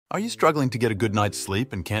Are you struggling to get a good night's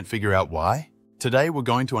sleep and can't figure out why? Today we're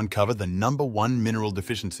going to uncover the #1 mineral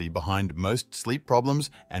deficiency behind most sleep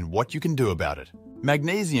problems and what you can do about it.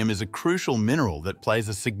 Magnesium is a crucial mineral that plays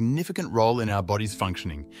a significant role in our body's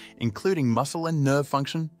functioning, including muscle and nerve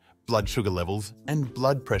function, blood sugar levels, and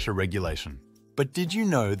blood pressure regulation. But did you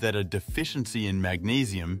know that a deficiency in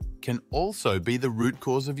magnesium can also be the root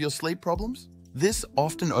cause of your sleep problems? This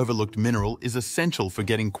often overlooked mineral is essential for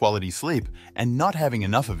getting quality sleep, and not having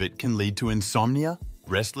enough of it can lead to insomnia,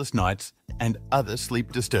 restless nights, and other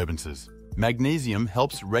sleep disturbances. Magnesium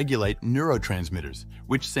helps regulate neurotransmitters,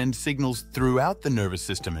 which send signals throughout the nervous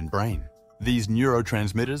system and brain. These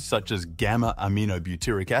neurotransmitters, such as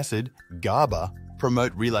gamma-aminobutyric acid, GABA,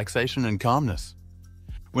 promote relaxation and calmness.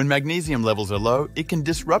 When magnesium levels are low, it can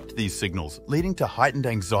disrupt these signals, leading to heightened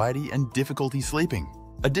anxiety and difficulty sleeping.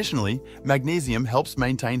 Additionally, magnesium helps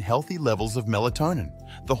maintain healthy levels of melatonin,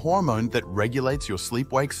 the hormone that regulates your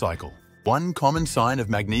sleep-wake cycle. One common sign of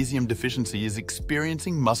magnesium deficiency is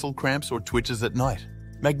experiencing muscle cramps or twitches at night.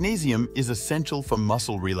 Magnesium is essential for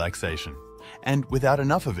muscle relaxation, and without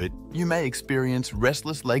enough of it, you may experience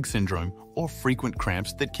restless leg syndrome or frequent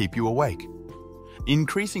cramps that keep you awake.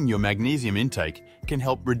 Increasing your magnesium intake can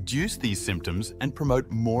help reduce these symptoms and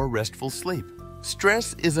promote more restful sleep.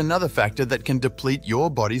 Stress is another factor that can deplete your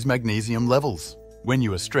body's magnesium levels. When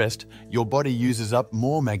you are stressed, your body uses up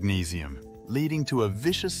more magnesium, leading to a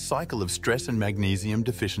vicious cycle of stress and magnesium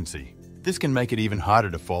deficiency. This can make it even harder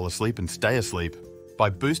to fall asleep and stay asleep. By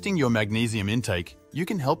boosting your magnesium intake, you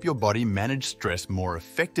can help your body manage stress more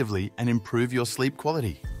effectively and improve your sleep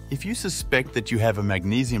quality. If you suspect that you have a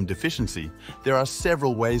magnesium deficiency, there are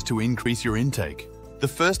several ways to increase your intake. The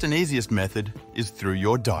first and easiest method is through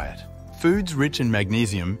your diet. Foods rich in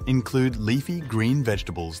magnesium include leafy green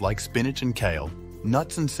vegetables like spinach and kale,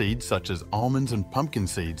 nuts and seeds such as almonds and pumpkin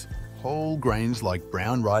seeds, whole grains like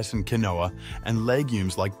brown rice and quinoa, and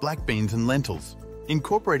legumes like black beans and lentils.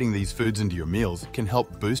 Incorporating these foods into your meals can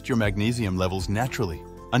help boost your magnesium levels naturally.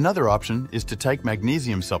 Another option is to take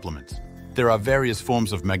magnesium supplements. There are various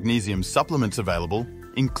forms of magnesium supplements available,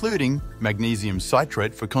 including magnesium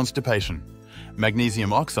citrate for constipation,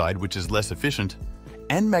 magnesium oxide, which is less efficient,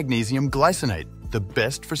 and magnesium glycinate, the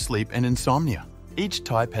best for sleep and insomnia. Each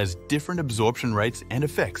type has different absorption rates and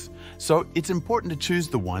effects, so it's important to choose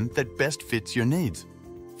the one that best fits your needs.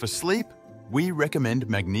 For sleep, we recommend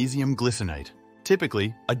magnesium glycinate.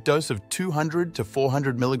 Typically, a dose of 200 to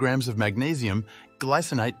 400 milligrams of magnesium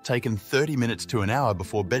glycinate taken 30 minutes to an hour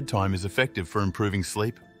before bedtime is effective for improving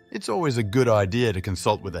sleep. It's always a good idea to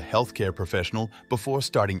consult with a healthcare professional before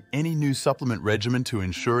starting any new supplement regimen to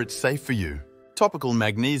ensure it's safe for you. Topical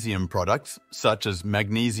magnesium products, such as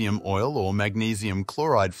magnesium oil or magnesium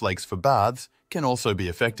chloride flakes for baths, can also be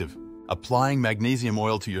effective. Applying magnesium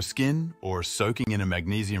oil to your skin or soaking in a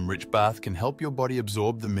magnesium-rich bath can help your body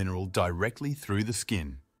absorb the mineral directly through the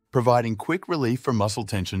skin, providing quick relief for muscle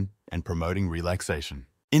tension and promoting relaxation.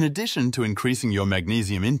 In addition to increasing your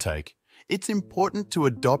magnesium intake, it's important to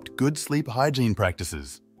adopt good sleep hygiene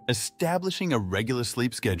practices. Establishing a regular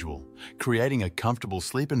sleep schedule, creating a comfortable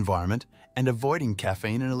sleep environment, and avoiding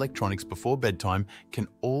caffeine and electronics before bedtime can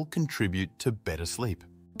all contribute to better sleep.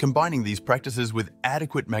 Combining these practices with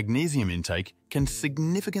adequate magnesium intake can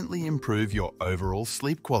significantly improve your overall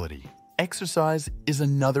sleep quality. Exercise is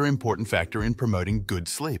another important factor in promoting good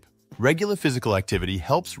sleep. Regular physical activity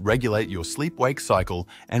helps regulate your sleep-wake cycle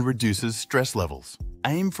and reduces stress levels.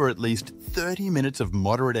 Aim for at least 30 minutes of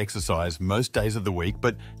moderate exercise most days of the week,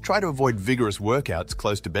 but try to avoid vigorous workouts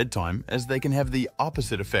close to bedtime as they can have the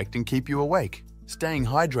opposite effect and keep you awake. Staying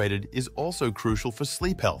hydrated is also crucial for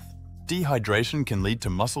sleep health. Dehydration can lead to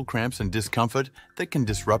muscle cramps and discomfort that can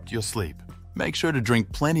disrupt your sleep. Make sure to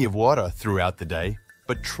drink plenty of water throughout the day,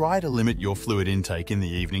 but try to limit your fluid intake in the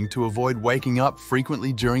evening to avoid waking up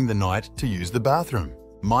frequently during the night to use the bathroom.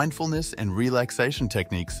 Mindfulness and relaxation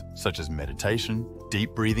techniques such as meditation,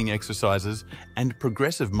 deep breathing exercises, and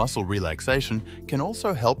progressive muscle relaxation can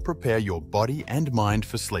also help prepare your body and mind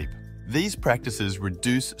for sleep. These practices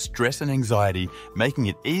reduce stress and anxiety, making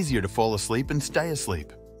it easier to fall asleep and stay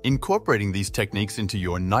asleep. Incorporating these techniques into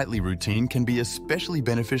your nightly routine can be especially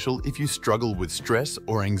beneficial if you struggle with stress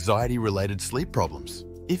or anxiety-related sleep problems.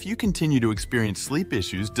 If you continue to experience sleep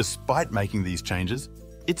issues despite making these changes,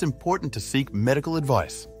 it's important to seek medical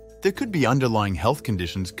advice. There could be underlying health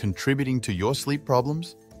conditions contributing to your sleep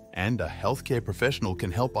problems, and a healthcare professional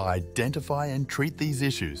can help identify and treat these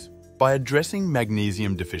issues. By addressing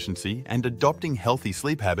magnesium deficiency and adopting healthy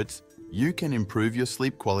sleep habits, you can improve your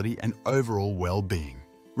sleep quality and overall well-being.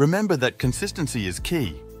 Remember that consistency is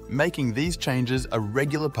key. Making these changes a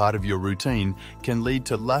regular part of your routine can lead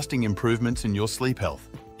to lasting improvements in your sleep health.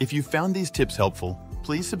 If you found these tips helpful,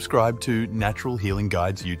 please subscribe to Natural Healing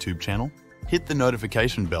Guide's YouTube channel, hit the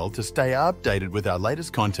notification bell to stay updated with our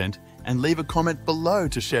latest content, and leave a comment below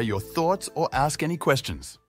to share your thoughts or ask any questions.